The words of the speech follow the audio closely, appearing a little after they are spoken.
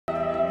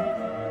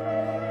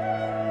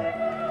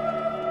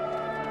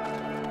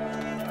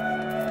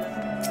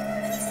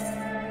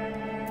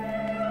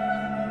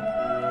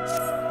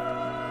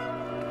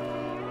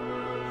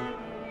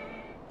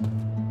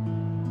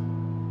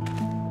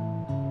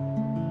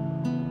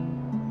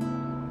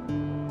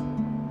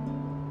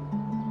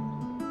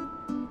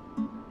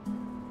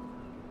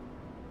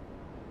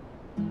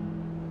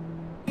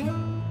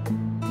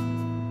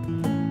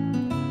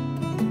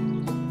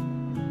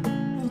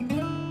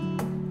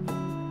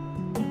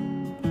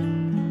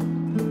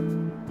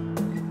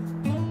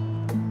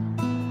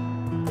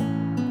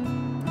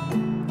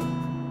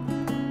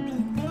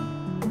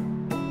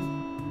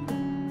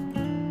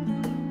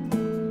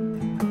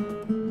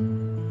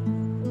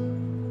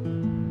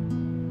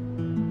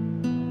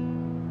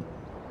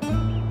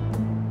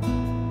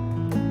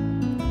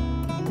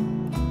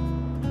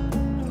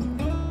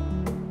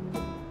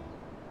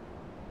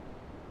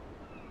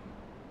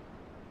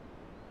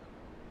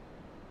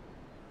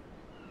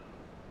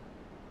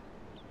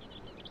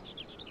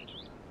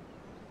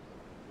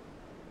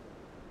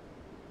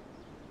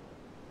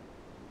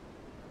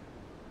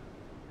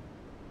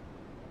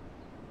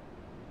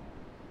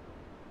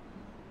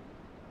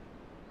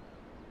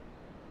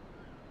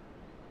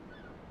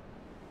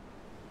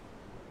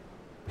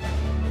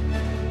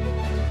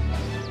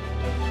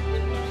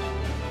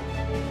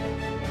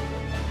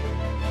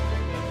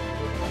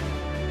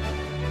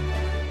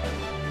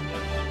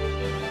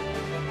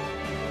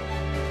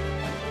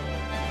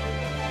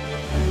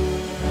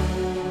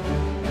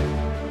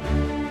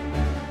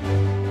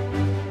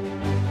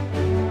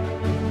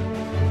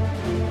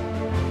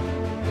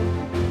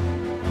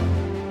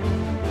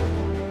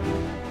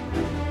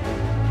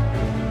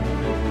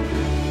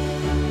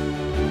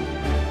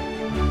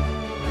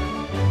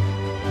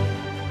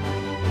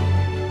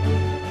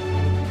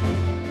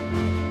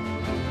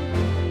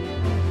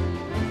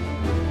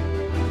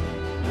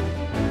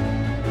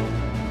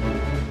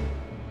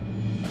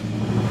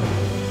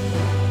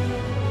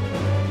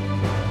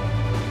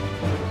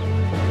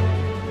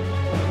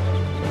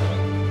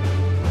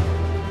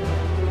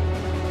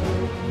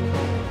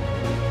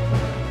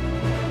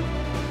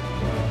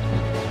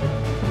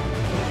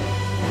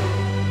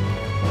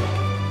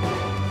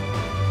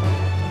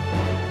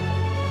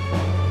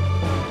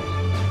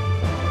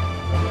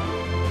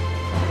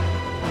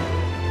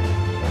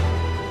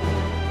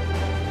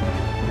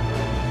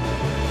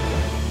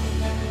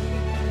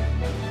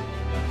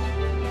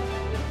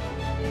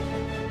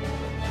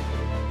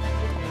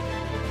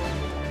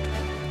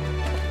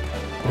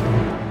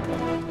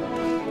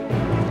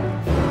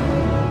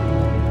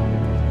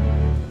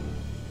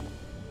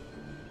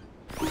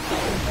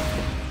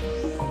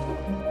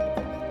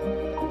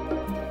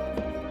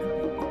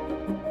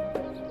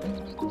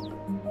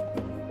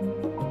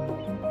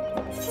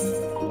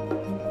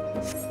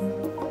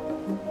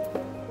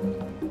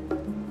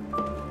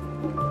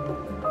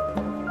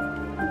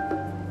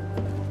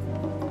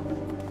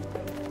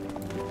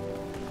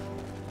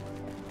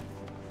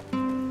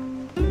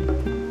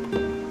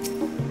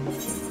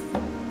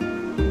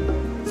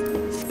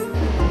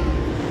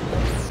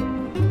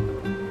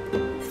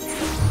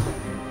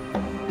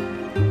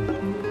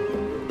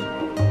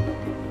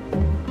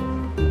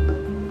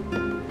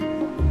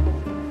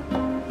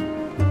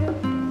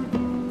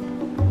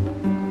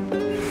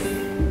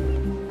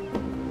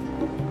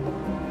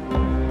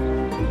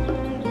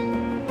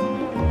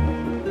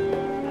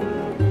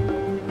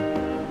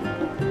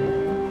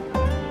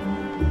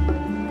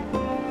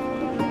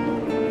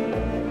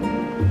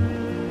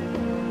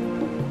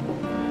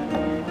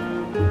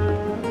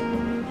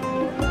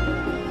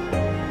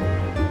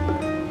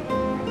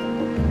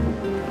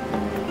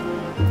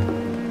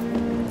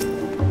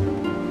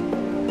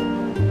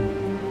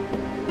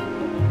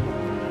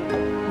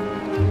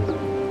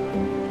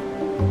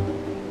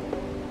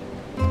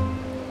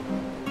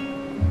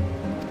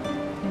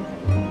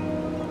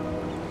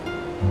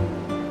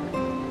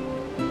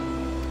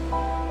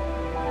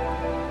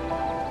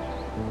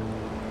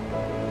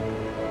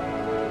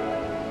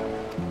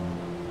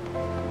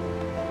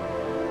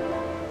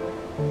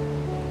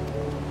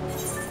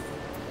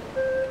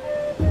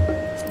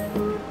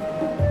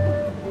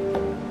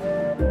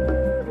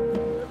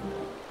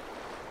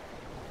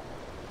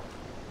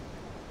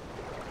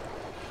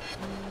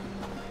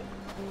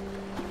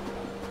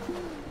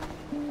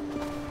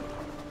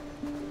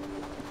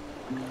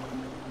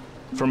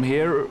From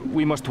here,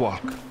 we must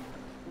walk.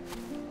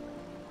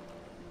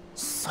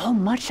 So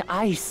much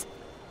ice.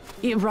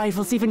 It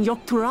rivals even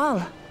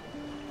Yogg-Tural.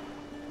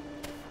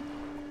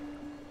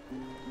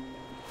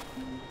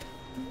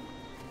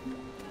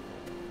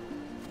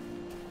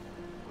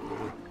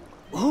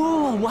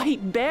 Oh, a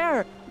white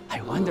bear!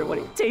 I wonder what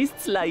it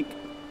tastes like.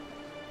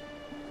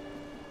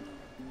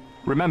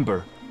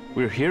 Remember,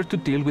 we're here to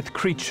deal with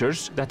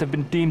creatures that have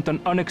been deemed an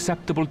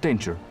unacceptable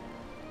danger.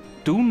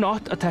 Do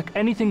not attack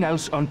anything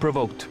else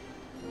unprovoked.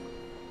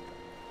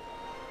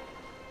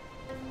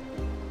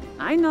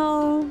 I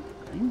know.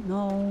 I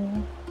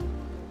know.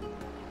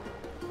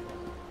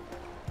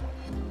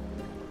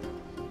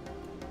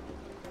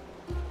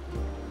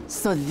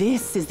 So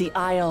this is the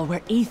isle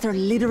where ether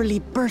literally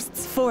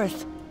bursts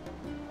forth.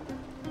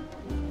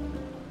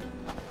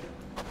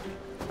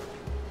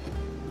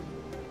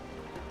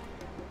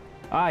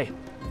 Aye,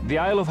 the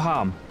Isle of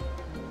Ham.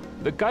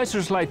 The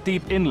geysers lie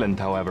deep inland,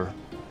 however.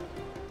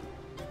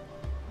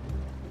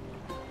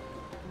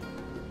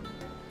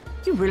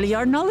 You really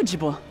are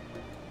knowledgeable.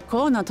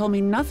 Kona told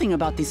me nothing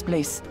about this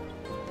place.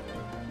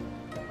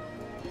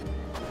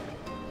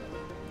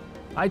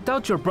 I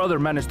doubt your brother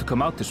managed to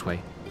come out this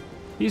way.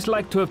 He's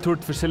like to have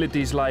toured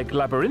facilities like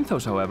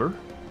Labyrinthos, however.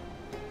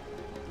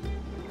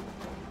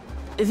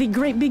 The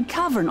great big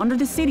cavern under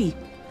the city.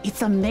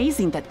 It's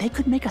amazing that they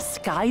could make a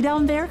sky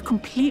down there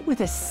complete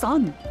with a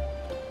sun.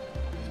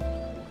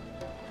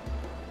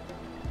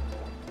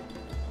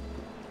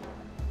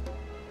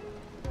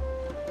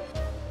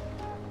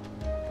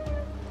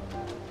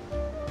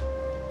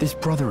 This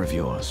brother of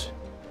yours,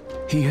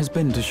 he has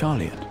been to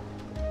Sharlayan.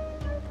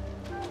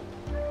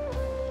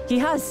 He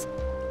has.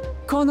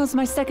 Kona's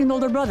my second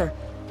older brother,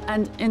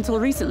 and until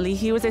recently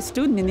he was a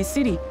student in this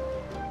city.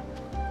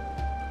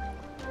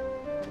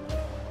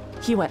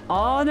 He went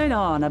on and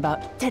on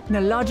about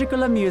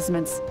technological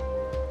amusements.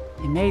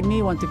 It made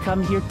me want to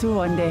come here too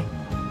one day.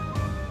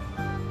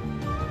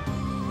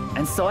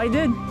 And so I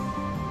did.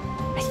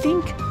 I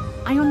think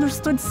I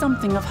understood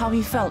something of how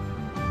he felt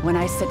when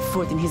I set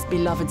foot in his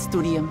beloved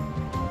studium.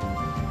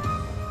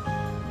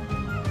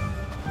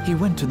 He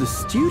went to the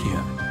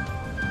studio?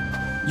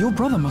 Your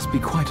brother must be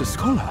quite a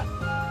scholar.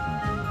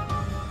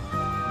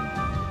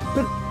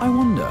 But I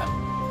wonder,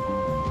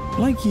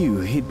 like you,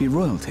 he'd be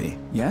royalty,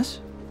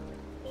 yes?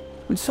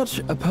 With such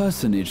a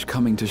personage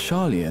coming to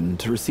Sharlayan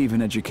to receive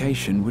an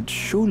education would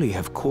surely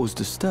have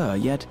caused a stir,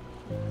 yet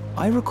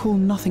I recall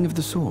nothing of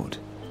the sort.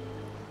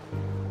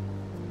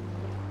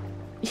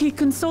 He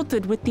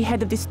consulted with the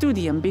head of the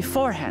studium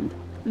beforehand,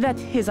 that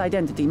his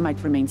identity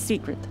might remain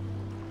secret.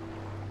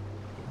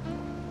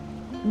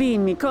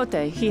 Being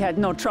Mikote, he had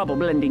no trouble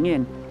blending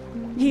in.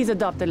 He's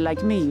adopted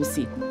like me, you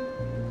see.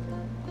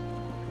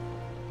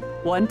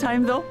 One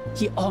time, though,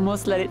 he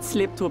almost let it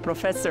slip to a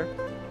professor.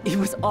 It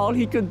was all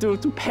he could do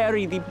to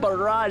parry the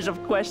barrage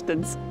of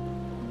questions.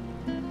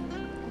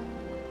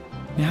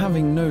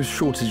 Having no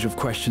shortage of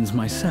questions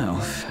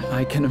myself,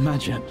 I can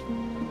imagine.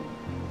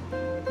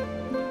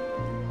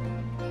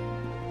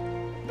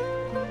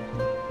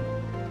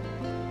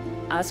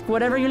 Ask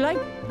whatever you like.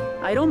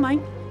 I don't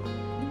mind.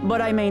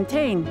 But I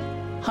maintain,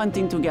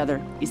 hunting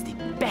together is the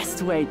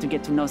best way to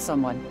get to know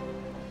someone.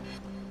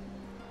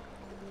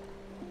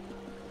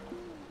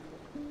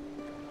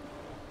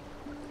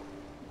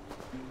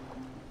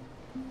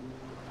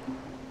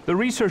 The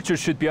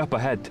researchers should be up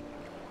ahead.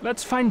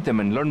 Let's find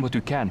them and learn what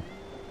we can.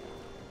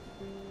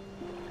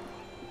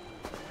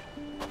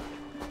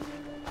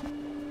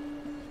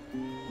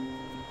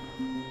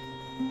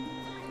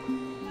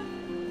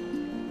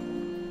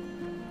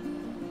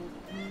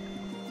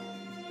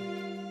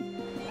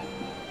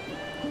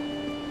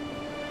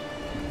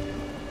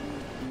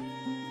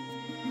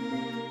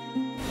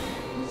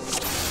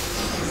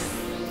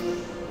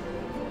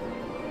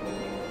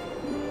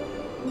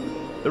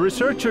 The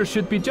researchers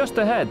should be just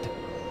ahead.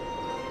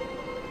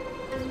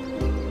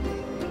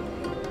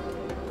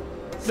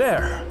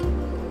 There!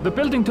 The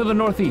building to the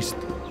northeast.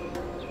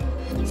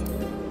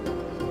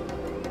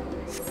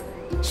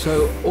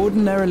 So,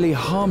 ordinarily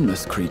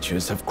harmless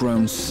creatures have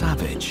grown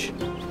savage.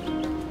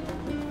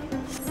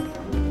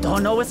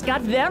 Don't know what's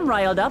got them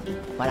riled up,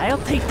 but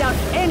I'll take down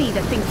any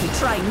that thinks to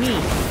try me.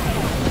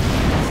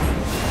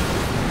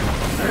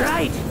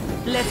 Right!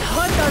 Let's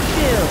hunt our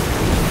fill!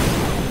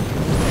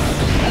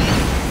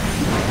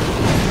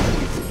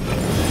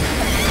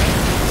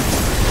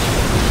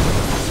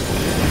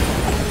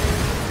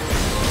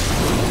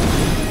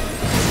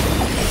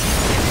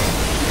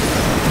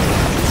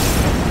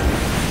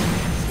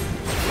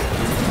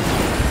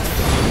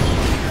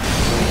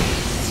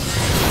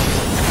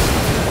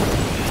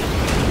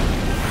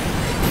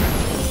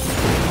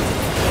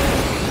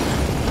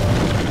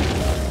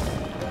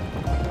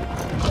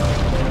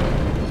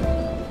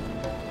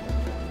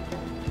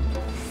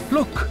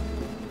 Look!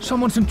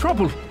 Someone's in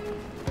trouble!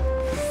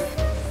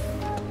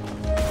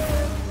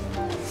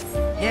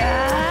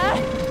 Yeah!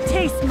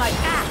 Taste my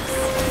axe!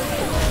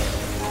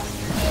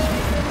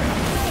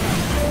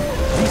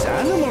 These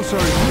animals are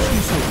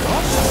usually so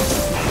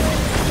docile.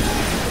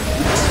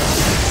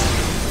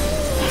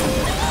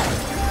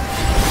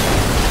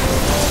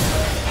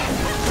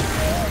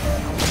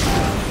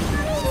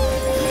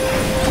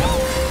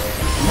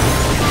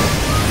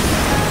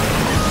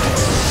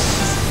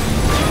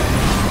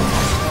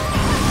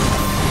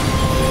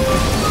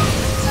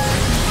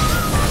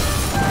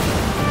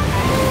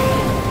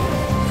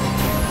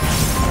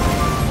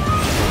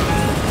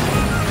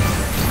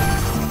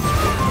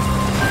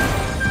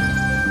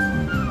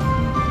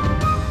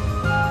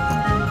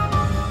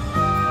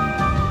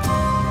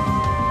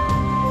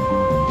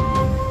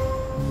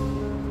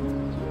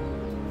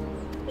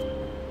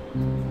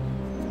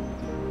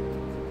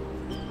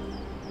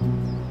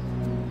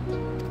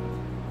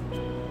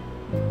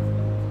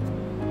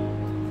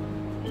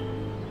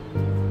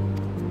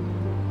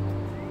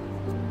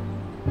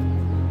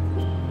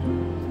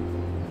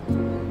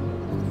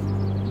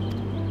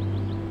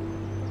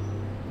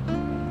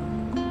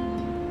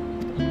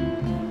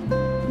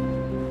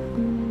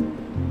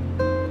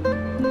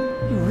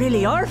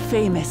 They are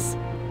famous.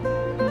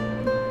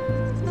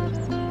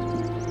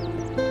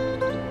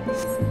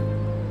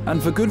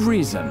 And for good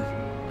reason,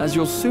 as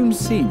you'll soon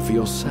see for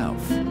yourself.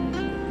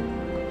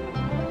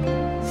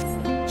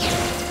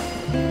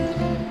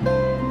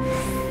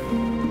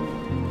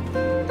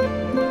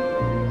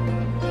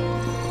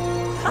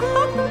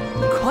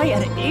 Quite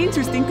an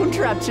interesting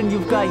contraption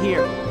you've got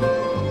here.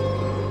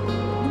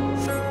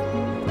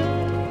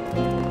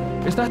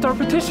 Is that our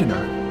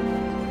petitioner?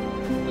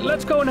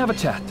 Let's go and have a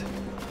chat.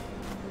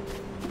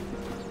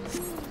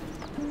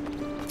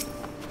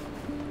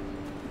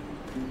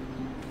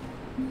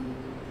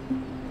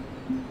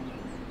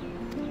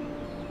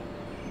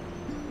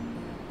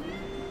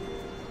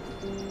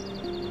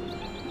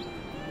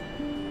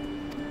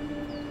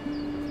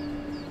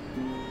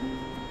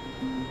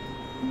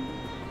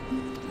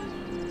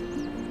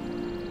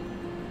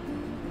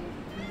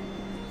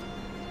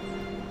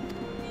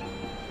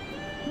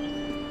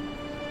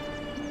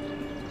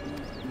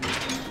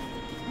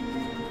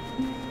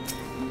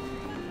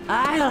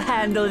 I'll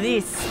handle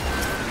this.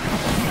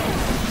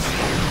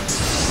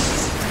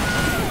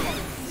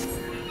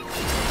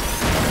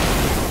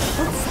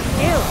 Hold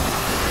still.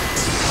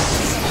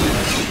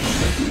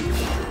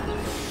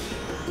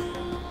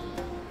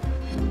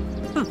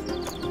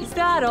 Is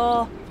that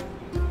all?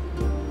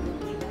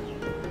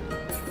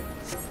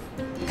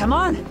 Come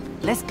on,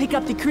 let's pick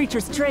up the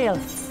creature's trail.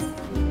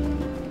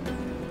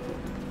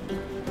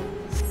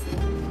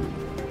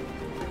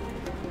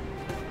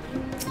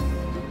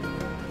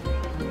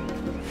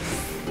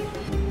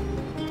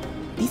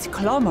 These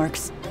claw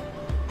marks.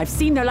 I've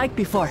seen their like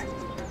before.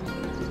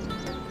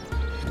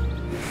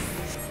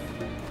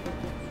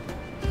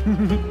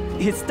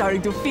 It's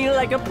starting to feel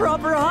like a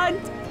proper hunt.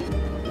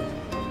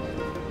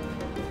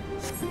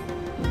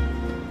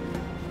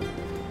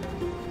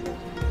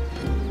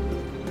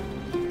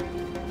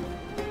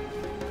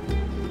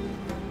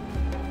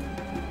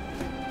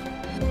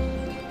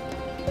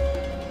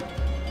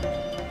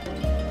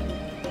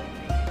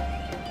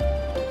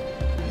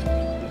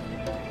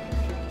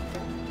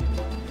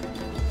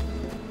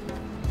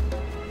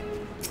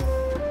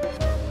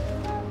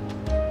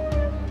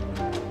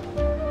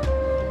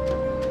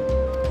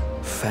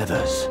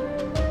 Feathers.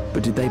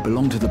 But did they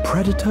belong to the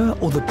predator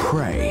or the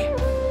prey?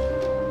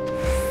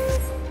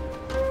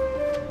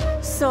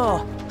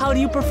 So, how do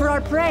you prefer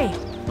our prey?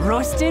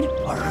 Roasted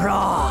or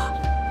raw?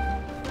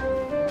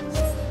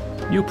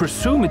 You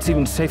presume it's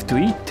even safe to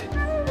eat?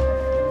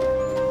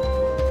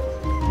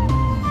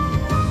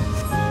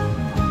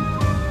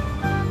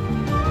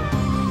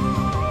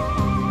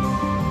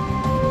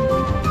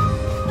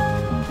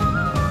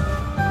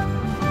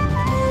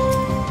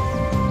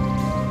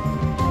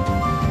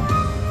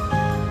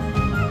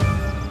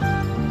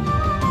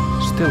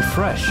 Still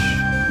fresh.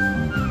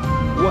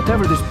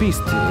 Whatever this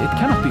beast, it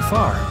cannot be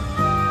far.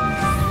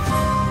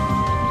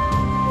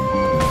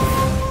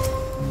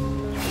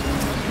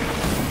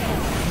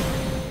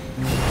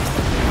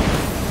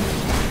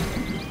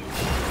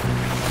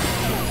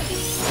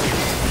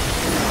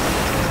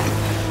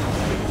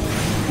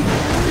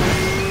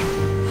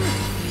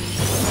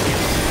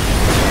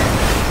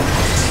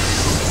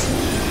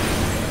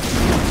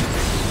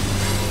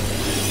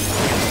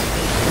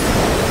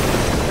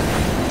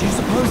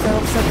 They're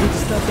upset we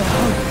disturbed their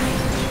home.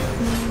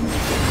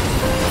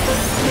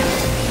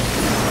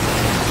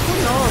 Who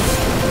knows?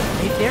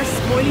 If they're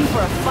spoiling for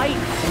a fight,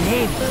 then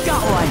they've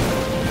got one.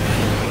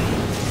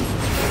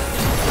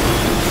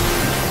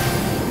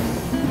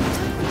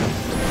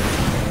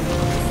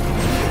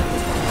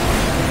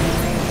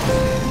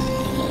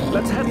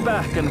 Let's head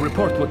back and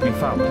report what we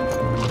found.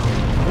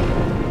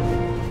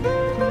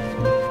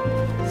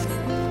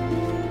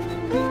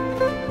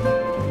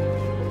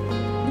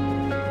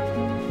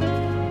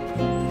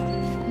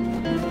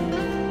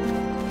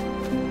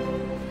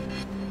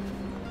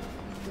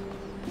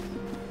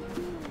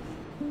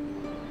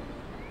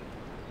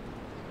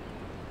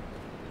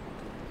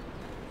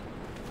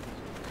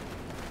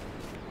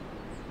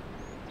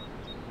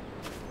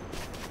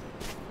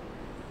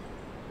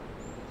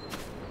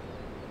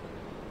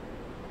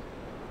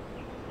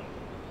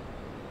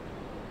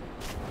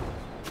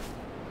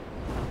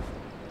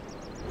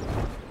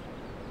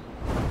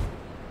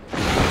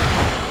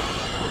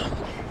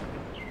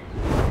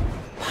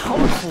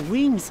 Powerful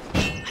wings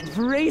and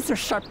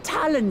razor-sharp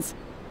talons.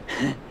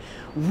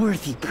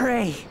 Worthy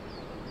prey.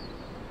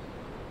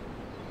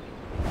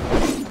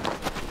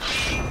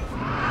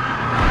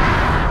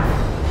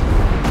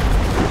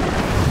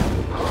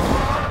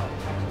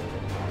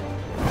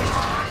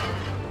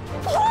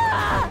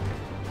 Ah!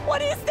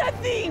 What is that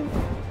thing?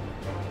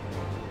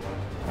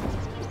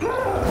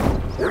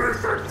 What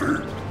is that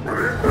thing? What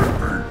is that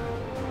thing?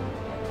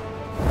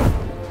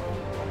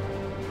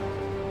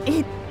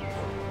 It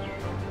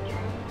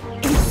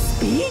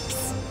speaks?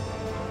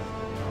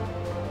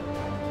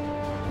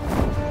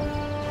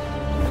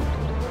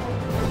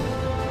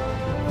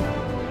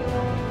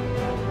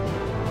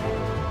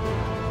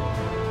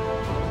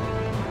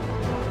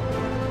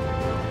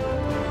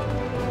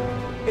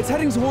 It's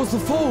heading towards the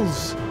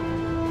falls.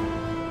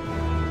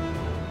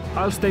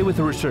 I'll stay with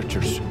the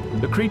researchers.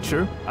 The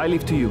creature, I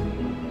leave to you.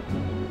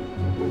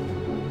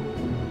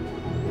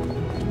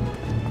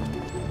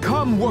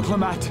 Come,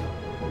 Woklamat!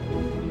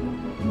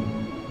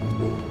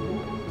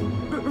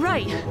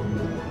 Right.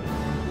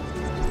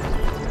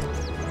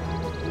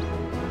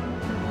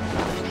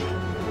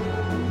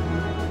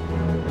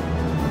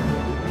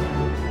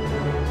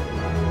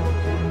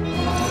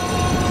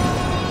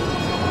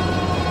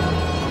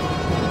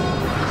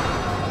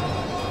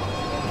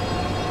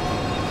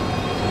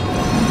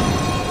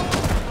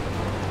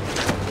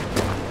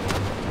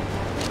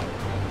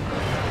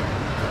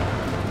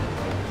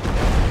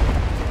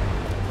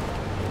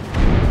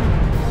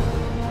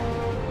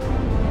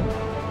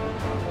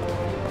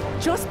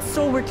 Just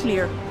so we're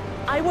clear,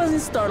 I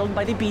wasn't startled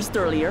by the beast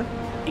earlier.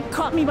 It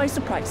caught me by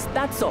surprise,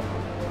 that's all.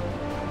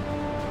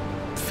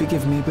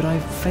 Forgive me, but I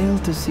fail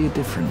to see a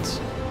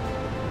difference.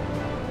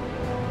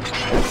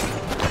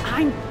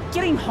 I'm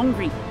getting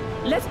hungry.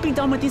 Let's be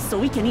done with this so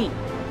we can eat.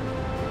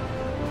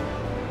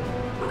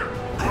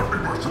 Caught me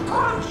by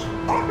surprise!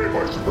 Caught me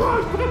by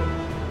surprise!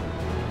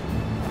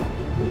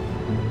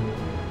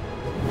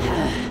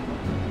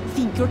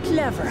 Think you're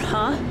clever,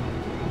 huh?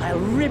 I'll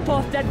rip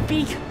off that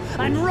beak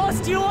and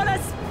roast you on a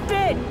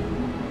spit!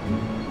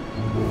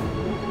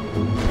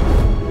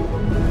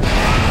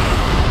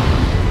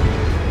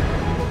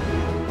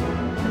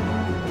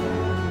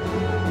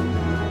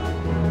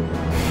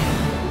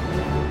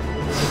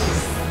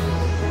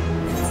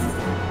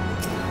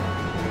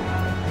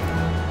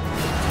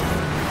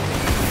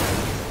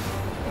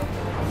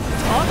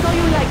 Talk all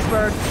you like,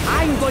 bird.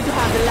 I'm going to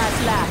have the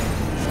last laugh.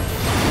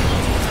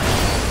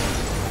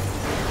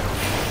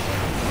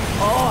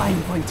 Oh,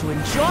 I'm going to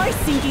enjoy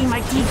sinking my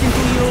teeth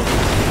into you!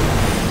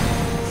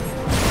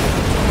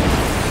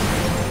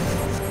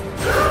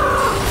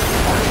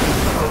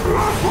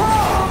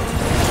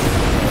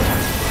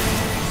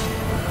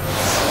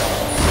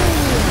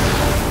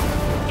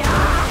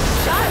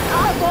 Shut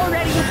up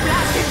already, you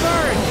blasted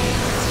bird!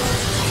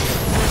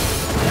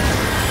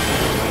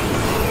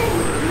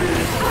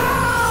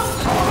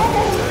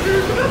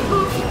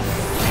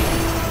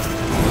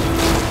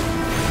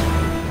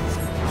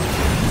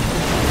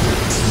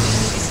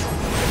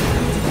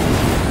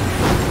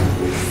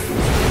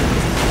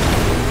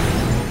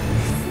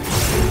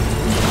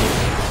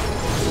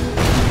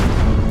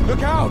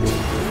 Look out!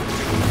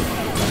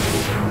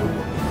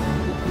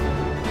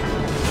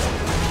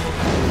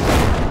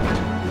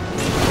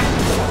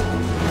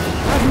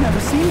 I've never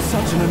seen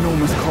such an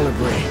enormous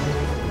colibri.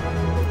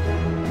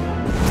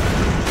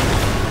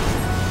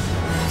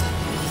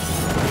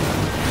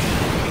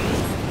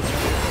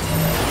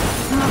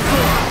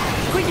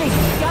 Quickly,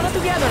 gather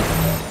together!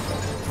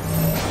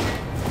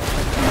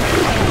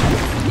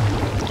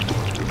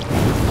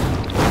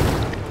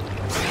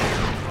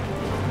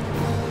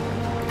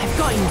 I've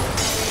got you!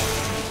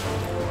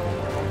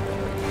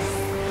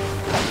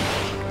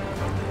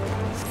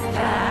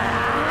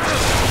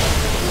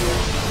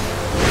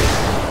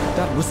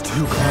 That was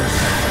too close.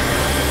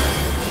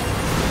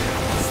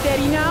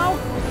 Steady now?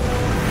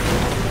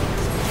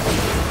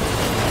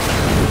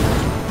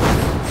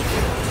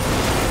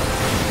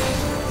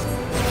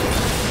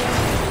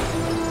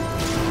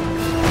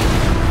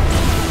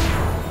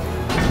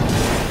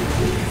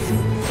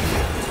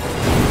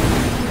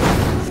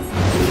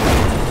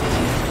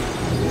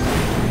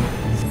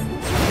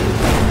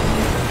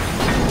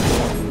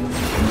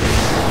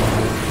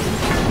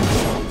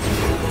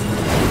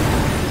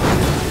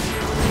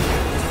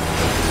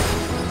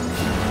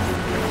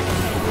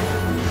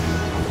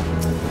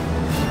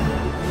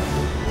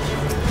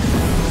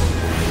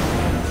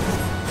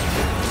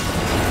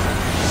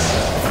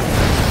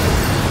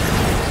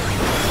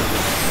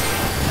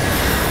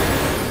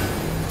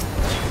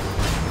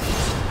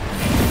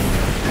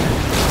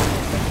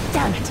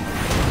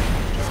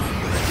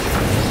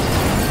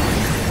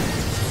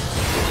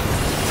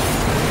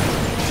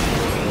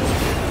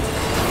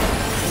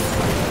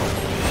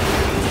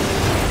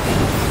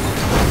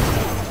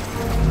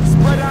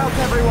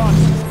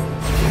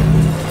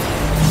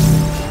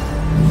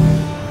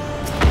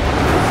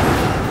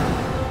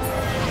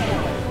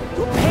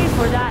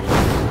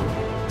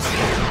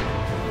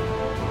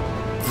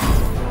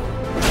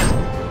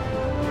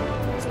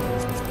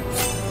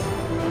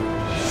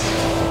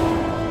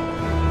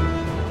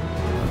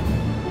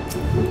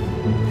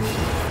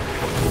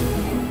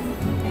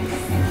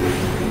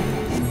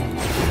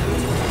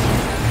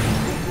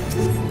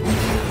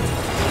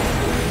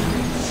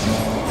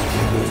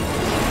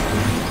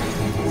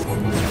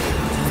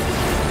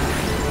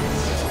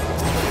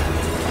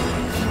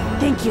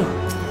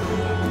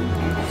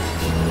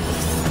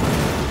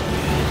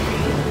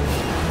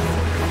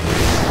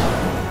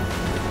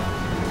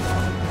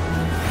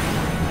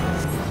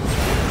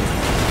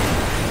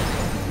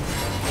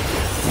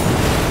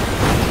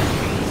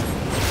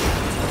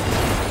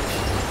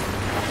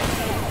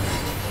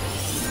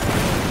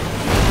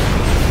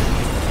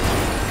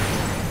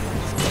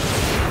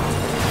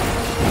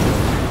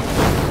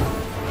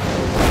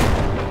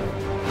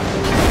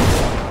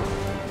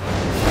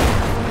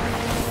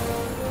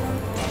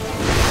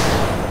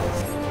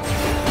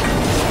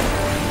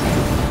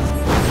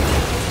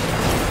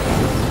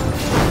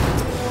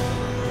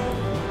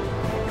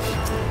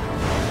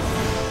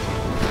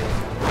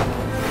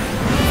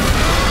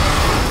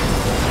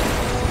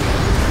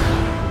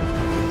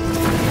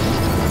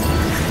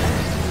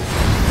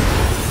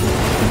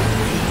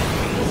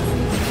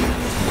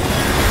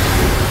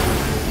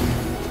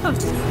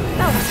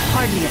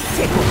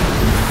 tickle.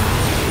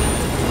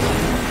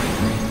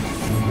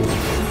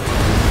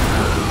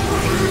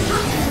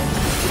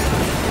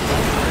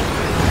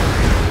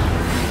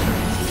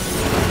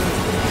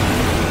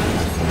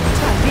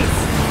 Try this.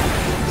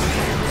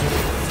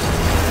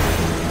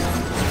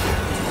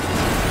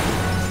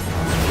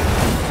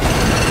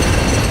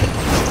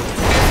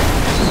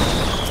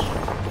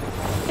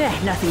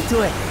 Nothing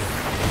to it.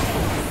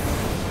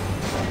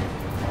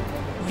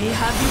 We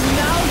have you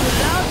now, you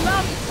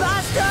loudmouth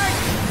bastard!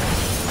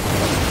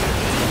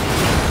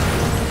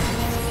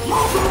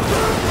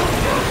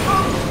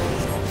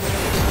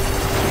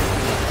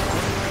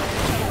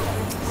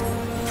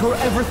 Throw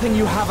everything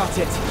you have at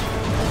it.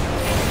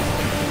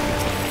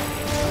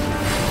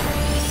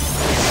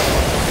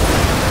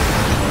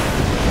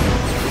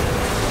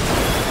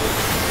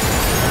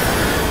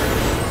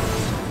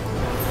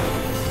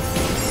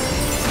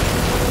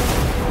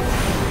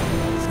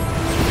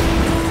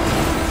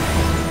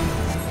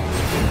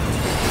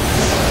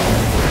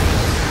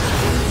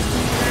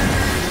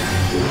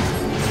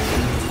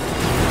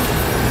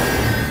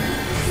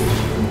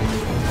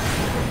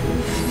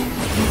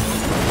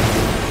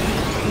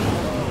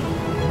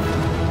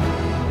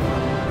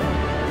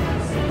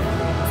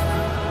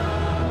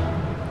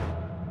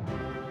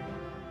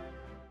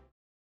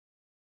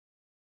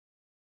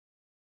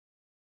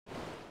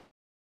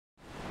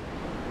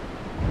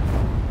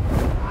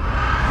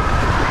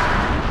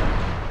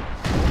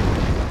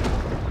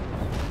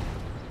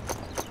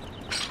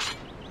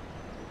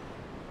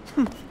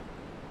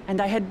 And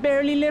I had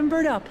barely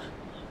limbered up.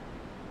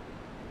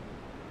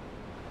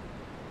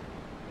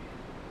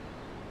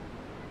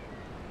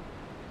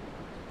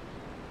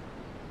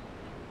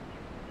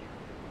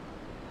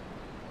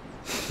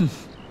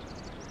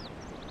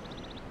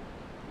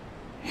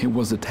 It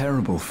was a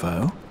terrible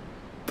foe,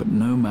 but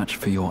no match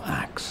for your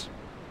axe.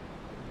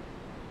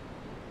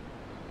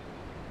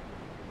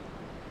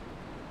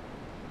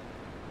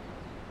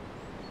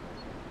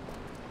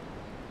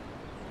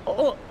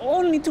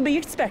 Only to be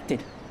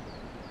expected.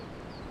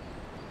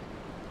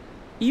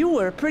 You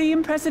were pretty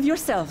impressive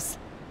yourselves.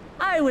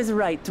 I was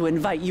right to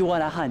invite you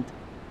on a hunt.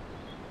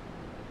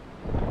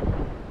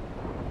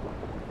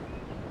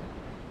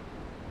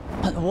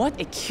 But what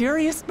a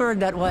curious bird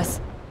that was.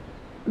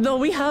 Though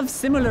we have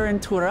similar in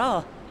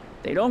Tural,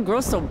 they don't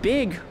grow so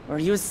big or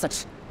use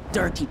such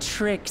dirty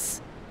tricks.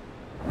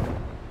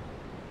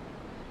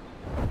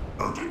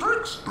 Dirty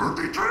tricks?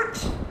 Dirty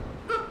tricks?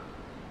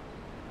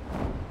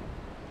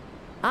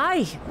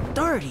 Aye,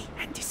 dirty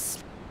and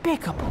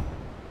despicable.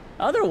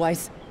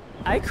 Otherwise,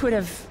 I could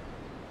have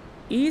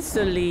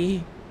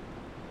easily...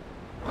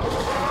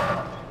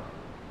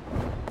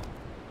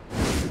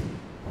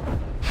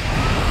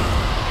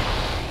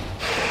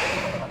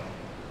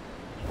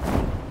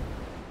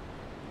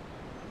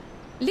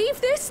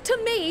 Leave this to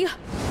me!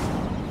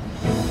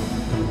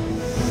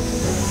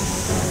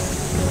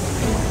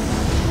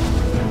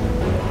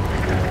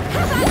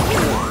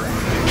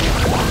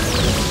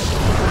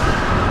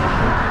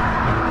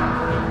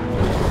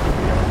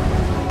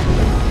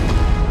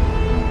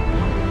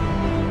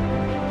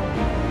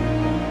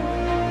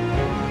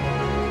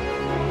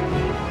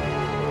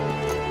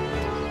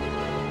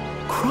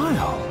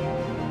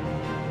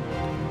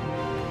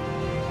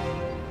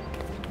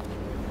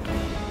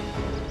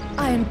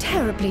 I am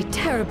terribly,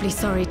 terribly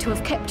sorry to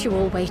have kept you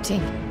all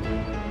waiting.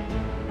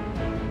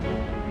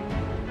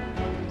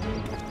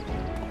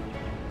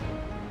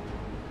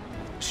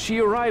 She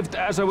arrived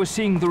as I was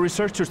seeing the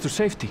researchers to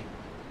safety.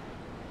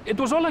 It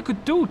was all I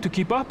could do to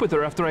keep up with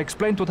her after I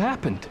explained what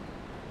happened.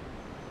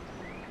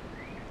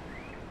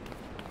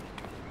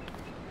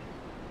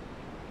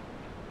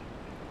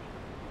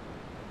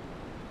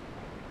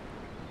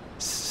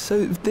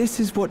 So this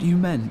is what you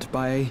meant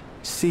by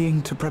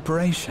seeing to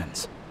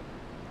preparations?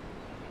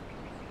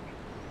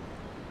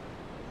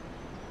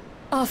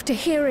 After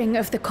hearing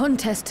of the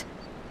contest,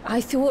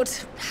 I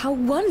thought how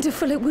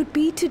wonderful it would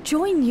be to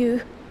join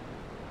you.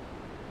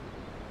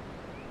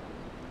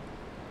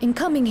 In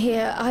coming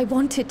here, I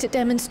wanted to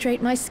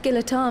demonstrate my skill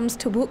at arms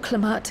to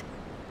Wuklamut.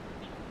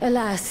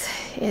 Alas,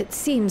 it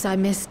seems I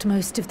missed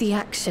most of the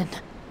action.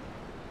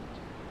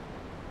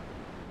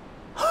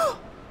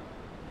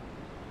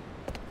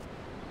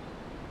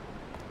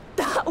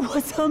 That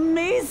was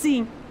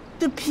amazing!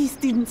 The piece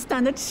didn't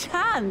stand a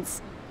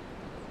chance!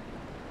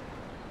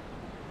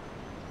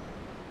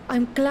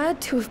 I'm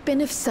glad to have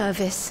been of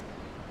service.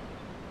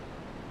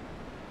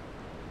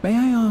 May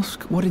I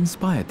ask what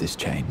inspired this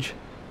change?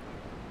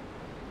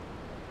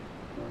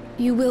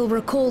 You will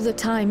recall the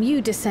time you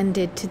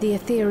descended to the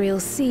ethereal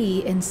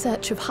sea in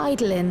search of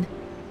Heidelin.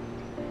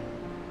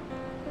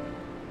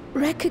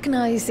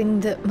 Recognizing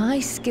that my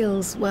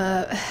skills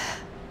were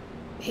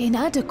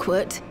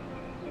inadequate,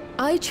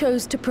 I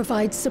chose to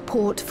provide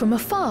support from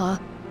afar,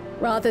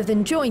 rather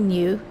than join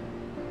you.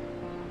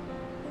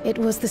 It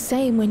was the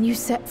same when you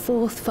set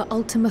forth for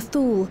Ultima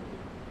Thule.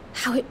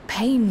 How it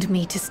pained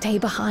me to stay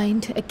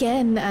behind,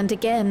 again and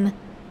again.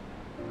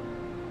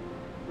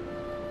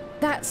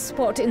 That's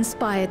what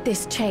inspired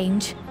this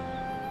change.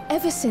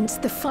 Ever since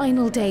the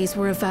final days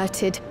were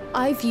averted,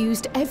 I've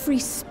used every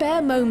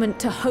spare moment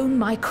to hone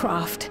my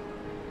craft.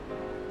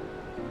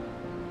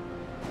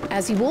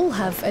 As you all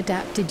have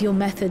adapted your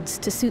methods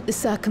to suit the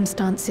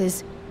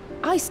circumstances,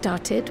 I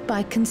started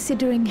by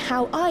considering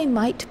how I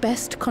might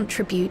best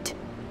contribute.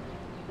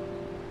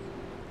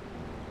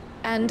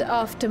 And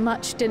after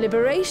much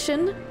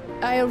deliberation,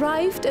 I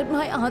arrived at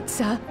my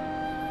answer.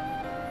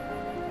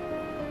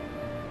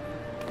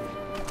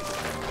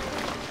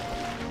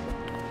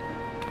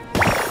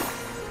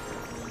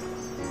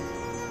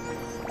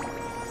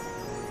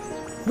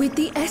 With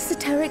the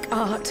esoteric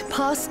art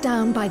passed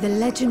down by the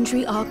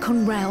legendary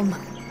Archon realm,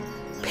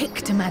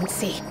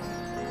 Pictomancy.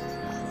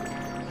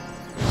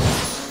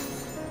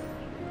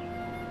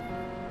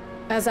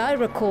 As I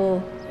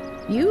recall,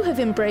 you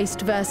have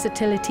embraced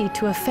versatility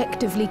to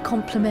effectively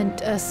complement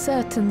a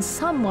certain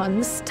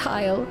someone's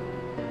style.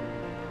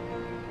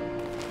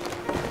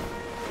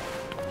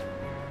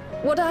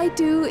 What I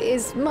do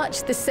is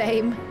much the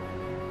same.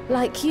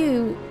 Like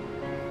you,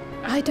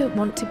 I don't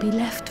want to be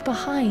left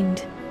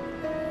behind.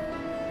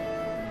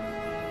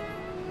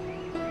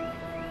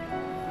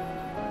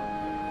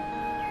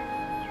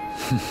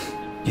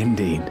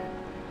 Indeed.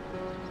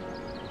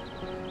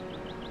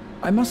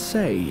 I must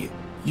say,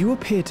 you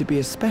appear to be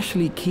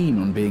especially keen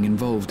on being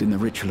involved in the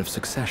ritual of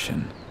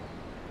succession.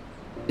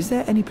 Is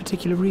there any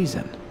particular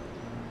reason?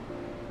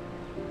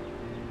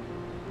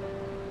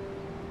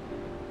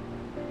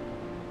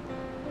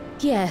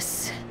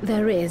 Yes,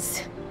 there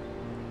is.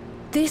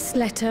 This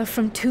letter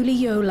from Tuli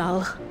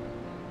Yolal.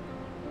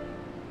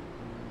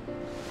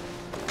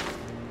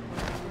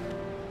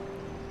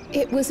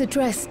 It was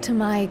addressed to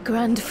my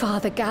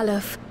grandfather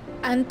Galuf,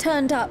 and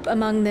turned up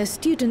among the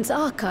students'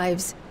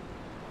 archives.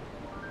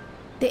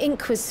 The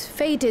ink was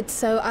faded,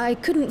 so I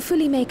couldn't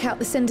fully make out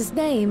the sender's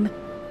name.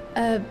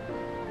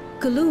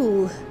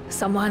 Galul,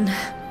 someone.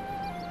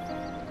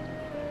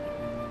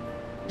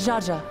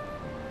 Jaja.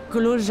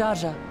 Gulul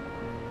Jaja.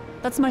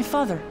 That's my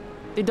father,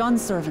 the Dawn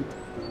servant.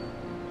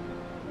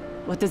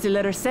 What does the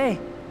letter say?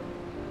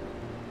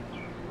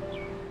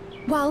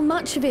 While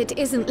much of it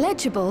isn't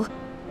legible,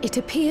 it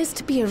appears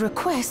to be a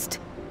request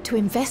to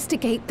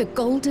investigate the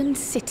Golden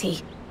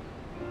City.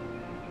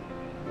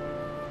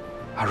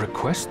 A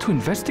request to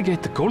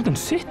investigate the Golden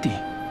City?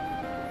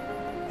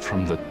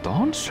 From the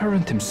Dawn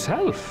Servant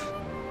himself?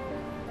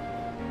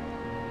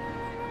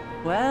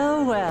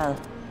 Well, well.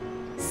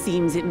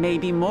 Seems it may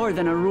be more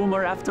than a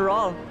rumor after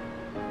all.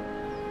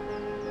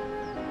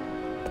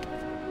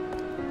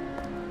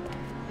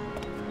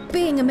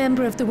 Being a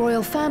member of the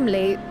royal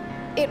family,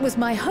 it was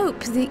my hope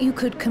that you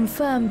could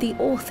confirm the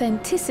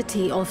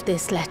authenticity of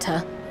this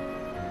letter.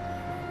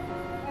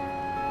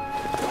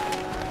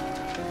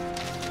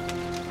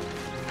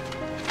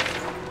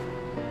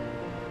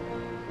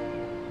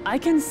 I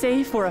can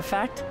say for a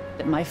fact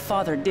that my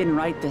father didn't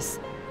write this.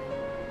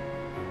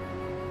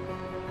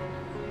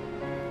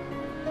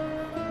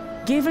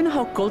 Given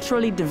how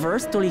culturally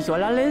diverse Tuli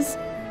Yolal is,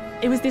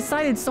 it was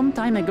decided some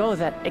time ago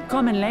that a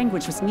common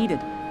language was needed.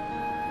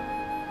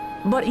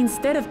 But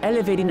instead of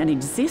elevating an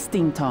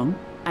existing tongue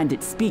and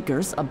its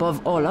speakers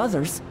above all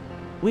others,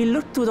 we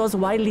looked to those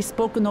widely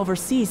spoken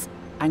overseas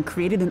and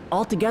created an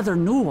altogether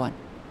new one.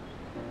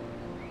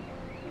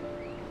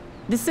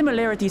 The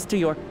similarities to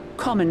your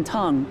common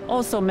tongue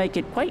also make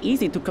it quite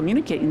easy to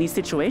communicate in these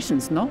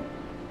situations, no?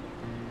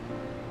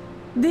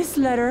 This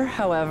letter,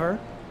 however,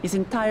 is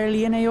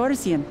entirely in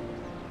Eorzean.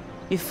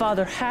 If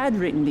Father had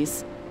written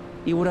this,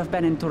 he would have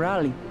been in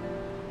Turali.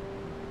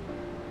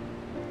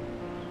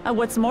 And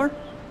what's more,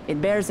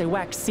 it bears a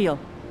wax seal.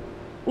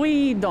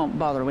 We don't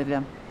bother with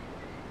them.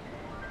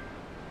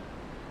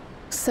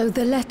 So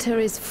the letter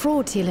is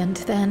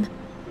fraudulent, then?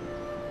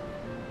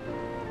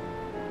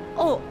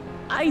 Oh,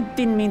 I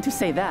didn't mean to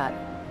say that.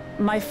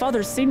 My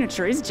father's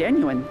signature is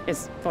genuine,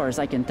 as far as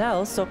I can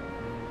tell, so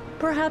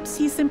perhaps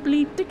he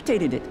simply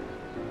dictated it.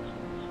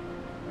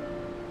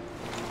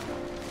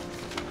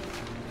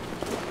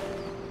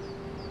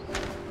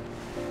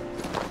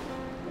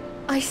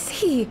 I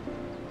see.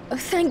 Oh,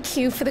 thank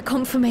you for the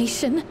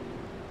confirmation.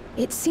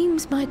 It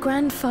seems my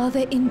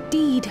grandfather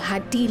indeed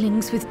had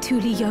dealings with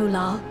Tuli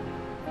Yolal.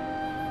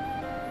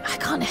 I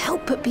can't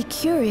help but be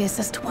curious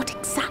as to what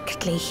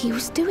exactly he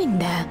was doing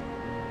there.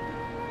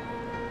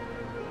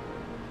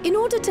 In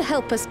order to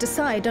help us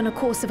decide on a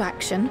course of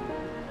action,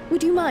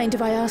 would you mind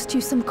if I asked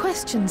you some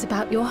questions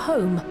about your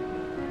home?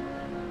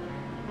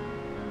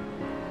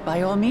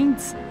 By all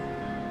means.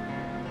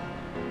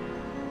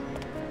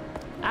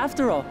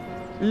 After all,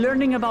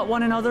 learning about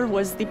one another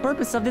was the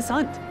purpose of this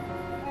hunt.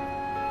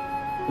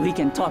 We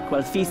can talk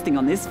while feasting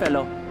on this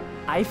fellow.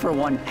 I, for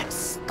one, am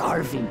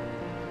starving.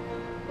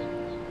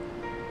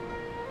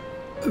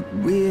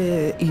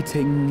 We're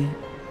eating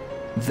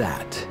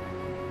that.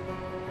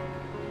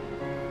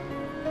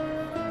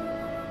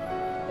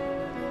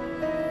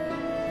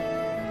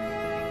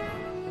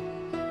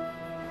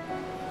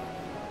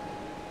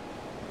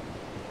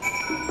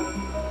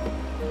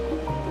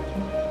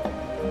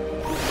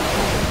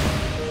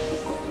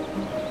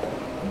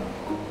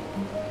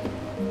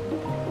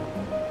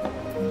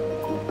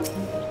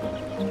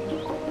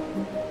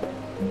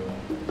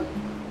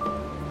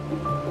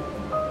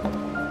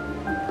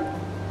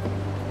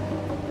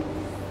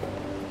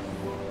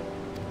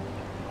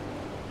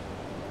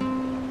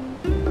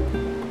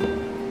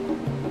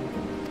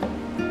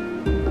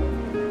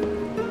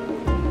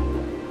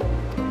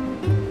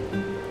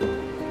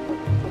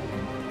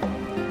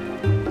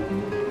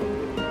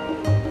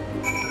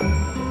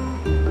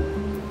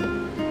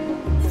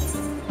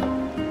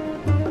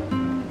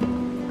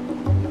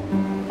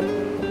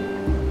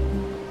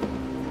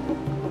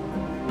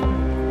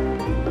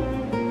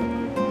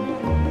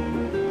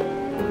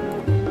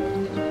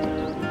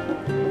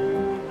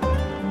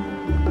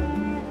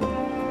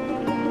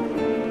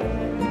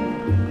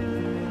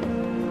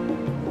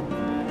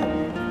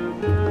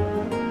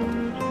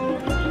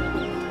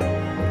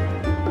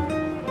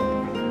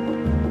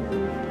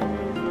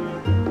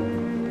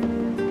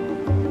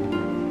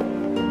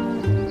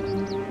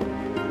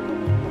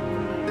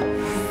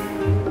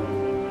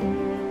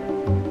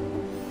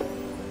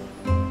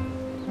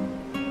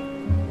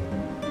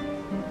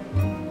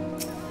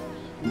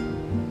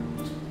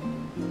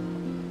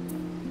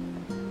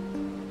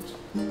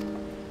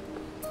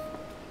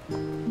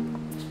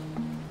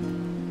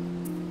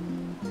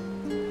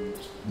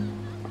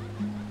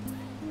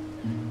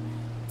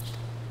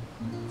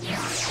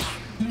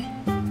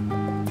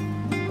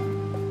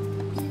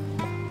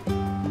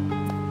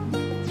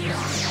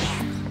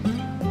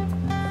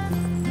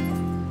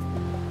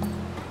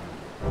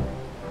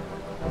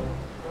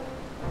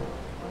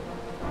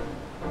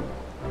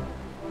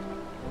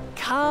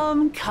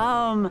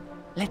 Come,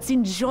 let's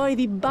enjoy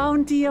the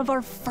bounty of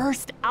our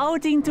first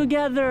outing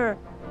together.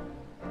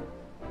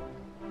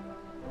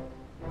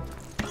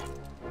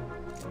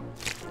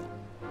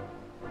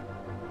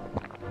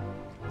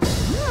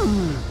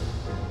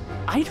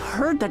 I'd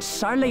heard that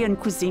Charlayan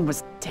cuisine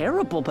was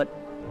terrible, but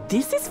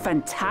this is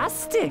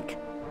fantastic.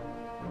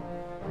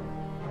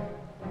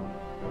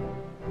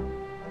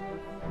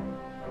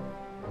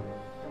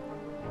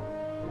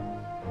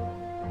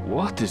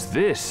 What is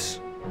this?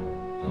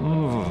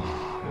 Oh,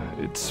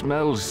 it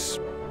smells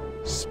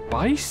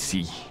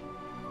spicy.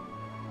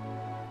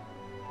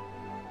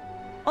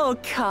 Oh,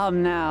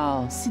 come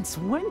now. Since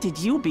when did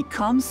you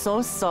become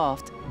so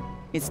soft?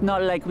 It's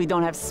not like we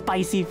don't have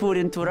spicy food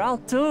in Tural,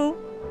 too.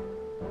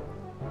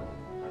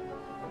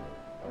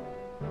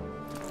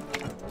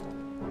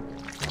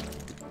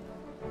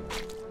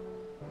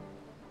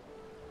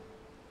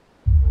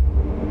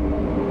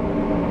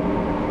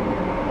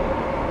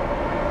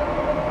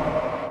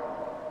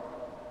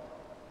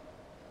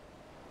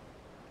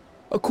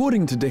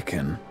 According to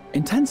Dickon,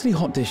 intensely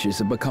hot dishes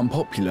have become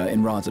popular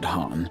in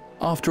Razadhan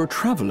after a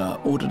traveller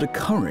ordered a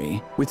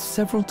curry with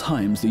several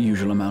times the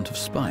usual amount of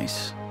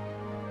spice.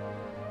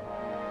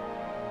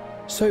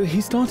 So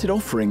he started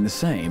offering the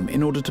same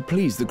in order to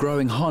please the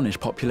growing Harnish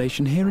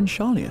population here in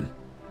Charlian.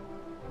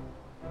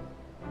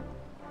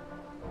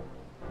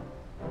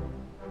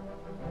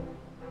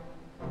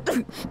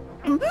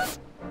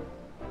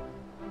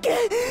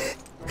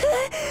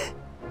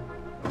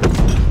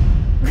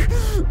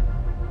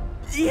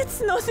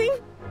 It's nothing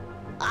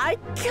I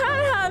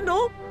can't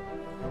handle.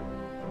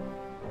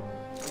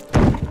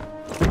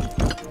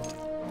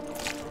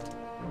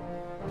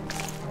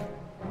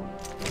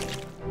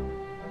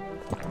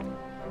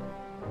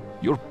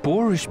 Your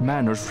boorish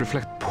manners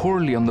reflect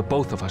poorly on the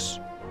both of us.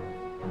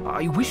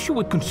 I wish you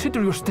would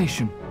consider your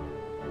station.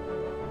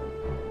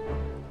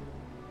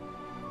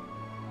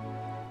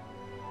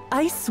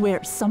 I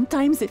swear,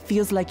 sometimes it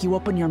feels like you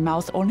open your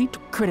mouth only to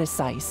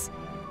criticize.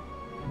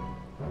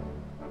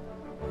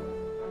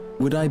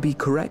 Would I be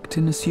correct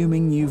in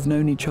assuming you've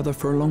known each other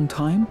for a long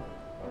time?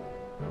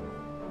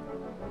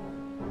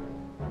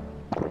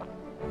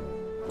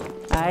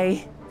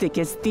 Aye, thick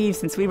as thieves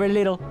since we were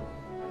little.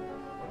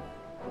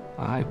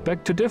 I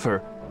beg to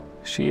differ.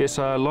 She is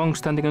a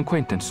long-standing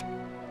acquaintance.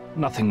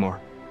 Nothing more.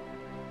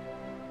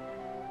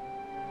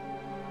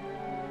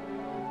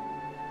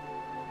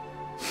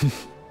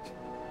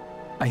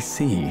 I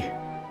see.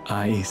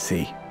 I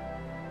see.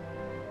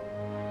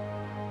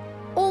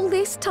 All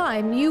this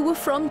time you were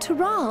from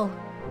Tural.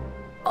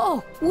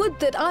 Oh, would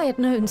that I had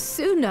known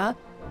sooner.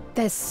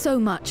 There's so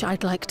much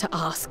I'd like to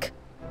ask.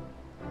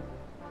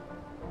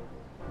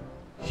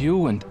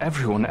 You and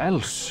everyone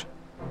else.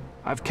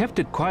 I've kept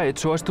it quiet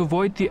so as to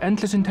avoid the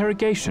endless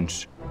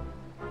interrogations.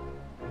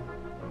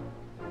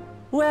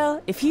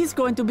 Well, if he's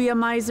going to be a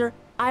miser,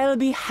 I'll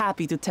be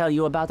happy to tell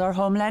you about our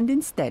homeland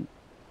instead.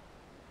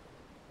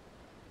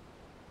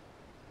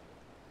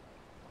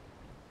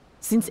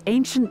 Since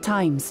ancient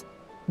times,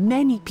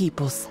 many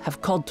peoples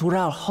have called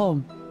Tural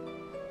home,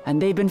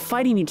 and they've been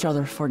fighting each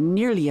other for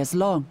nearly as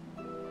long.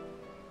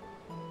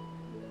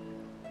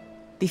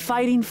 The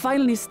fighting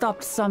finally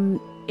stopped some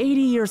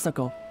 80 years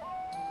ago,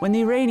 when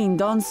the reigning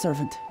Dawn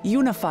Servant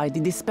unified the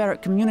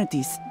disparate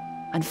communities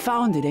and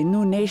founded a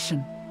new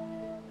nation.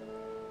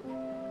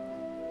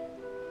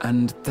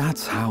 And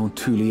that's how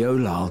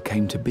Tuliolal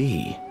came to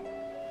be.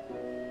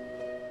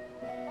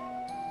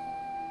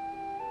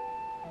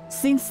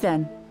 Since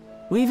then,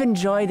 we've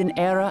enjoyed an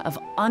era of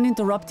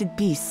uninterrupted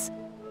peace.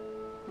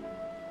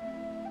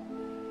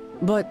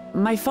 But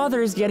my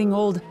father is getting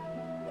old,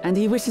 and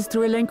he wishes to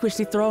relinquish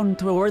the throne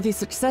to a worthy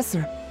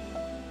successor.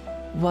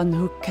 One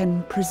who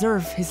can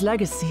preserve his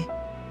legacy.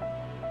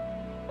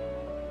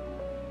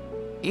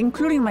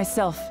 Including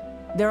myself,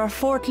 there are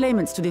 4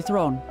 claimants to the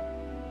throne.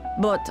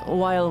 But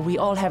while we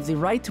all have the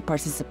right to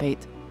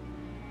participate,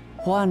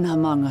 one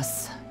among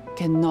us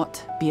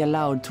cannot be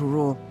allowed to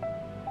rule.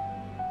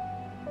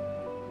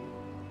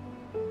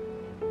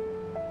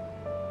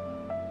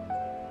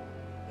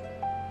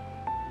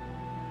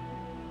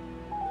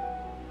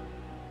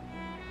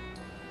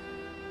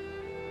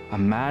 A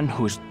man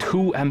who is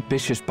too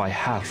ambitious by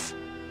half.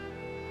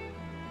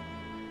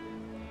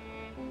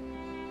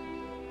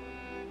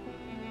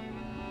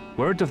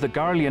 Word of the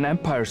Garlean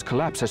Empire's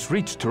collapse has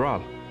reached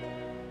Tural.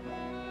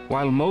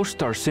 While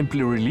most are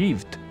simply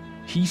relieved,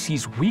 he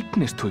sees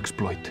weakness to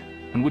exploit.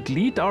 and would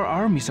lead our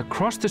armies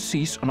across the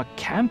seas on a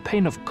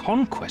campaign of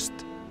conquest.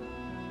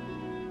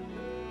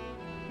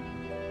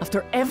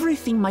 After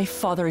everything my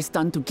father has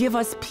done to give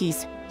us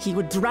peace, he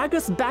would drag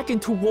us back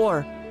into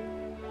war.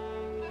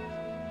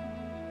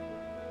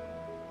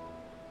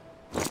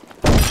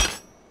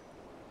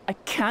 I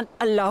can't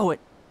allow it.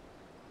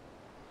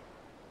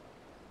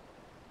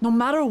 No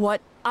matter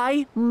what,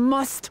 I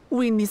must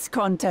win this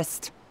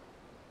contest.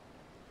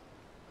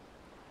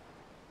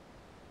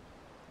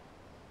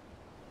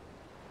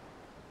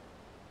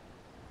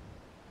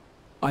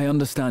 I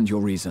understand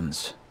your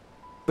reasons,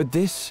 but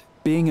this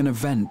being an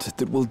event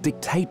that will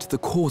dictate the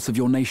course of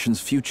your nation's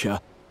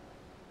future,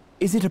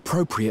 is it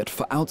appropriate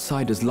for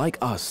outsiders like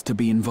us to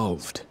be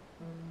involved?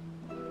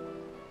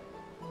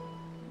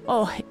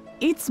 Oh,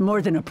 it's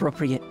more than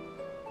appropriate.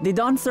 The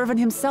Dawn Servant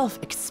himself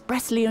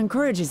expressly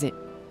encourages it.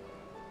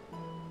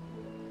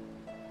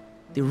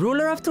 The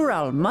ruler of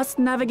Tural must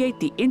navigate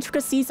the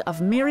intricacies of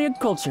myriad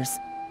cultures,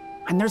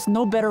 and there's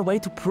no better way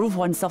to prove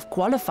oneself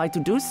qualified to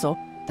do so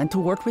than to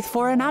work with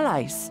foreign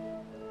allies.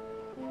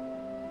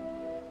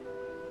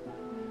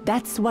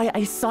 That's why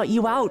I sought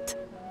you out.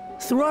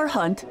 Through our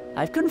hunt,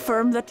 I've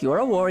confirmed that you're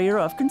a warrior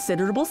of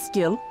considerable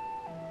skill,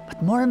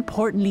 but more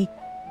importantly,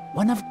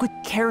 one of good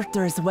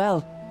character as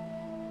well.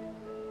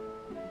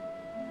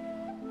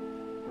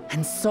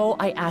 And so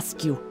I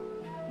ask you,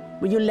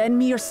 will you lend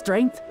me your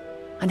strength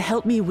and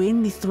help me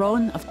win the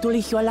throne of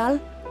Tulihualal?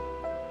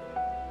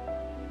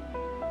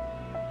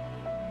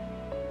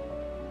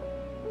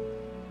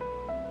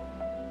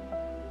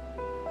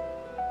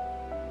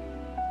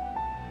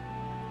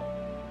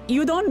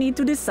 You don't need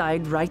to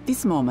decide right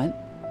this moment.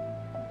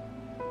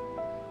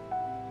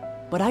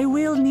 But I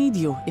will need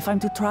you if I'm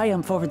to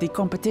triumph over the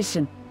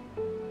competition.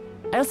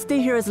 I'll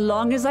stay here as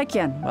long as I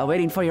can while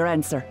waiting for your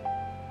answer.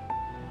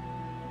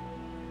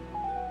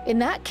 In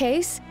that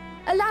case,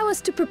 allow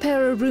us to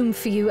prepare a room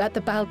for you at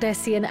the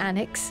Baldessian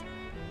Annex.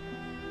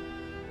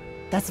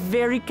 That's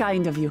very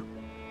kind of you.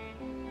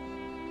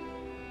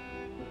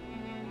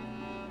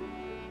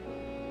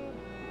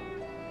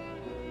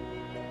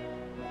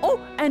 Oh,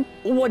 and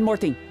one more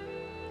thing.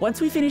 Once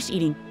we finish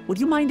eating, would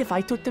you mind if I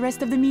took the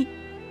rest of the meat?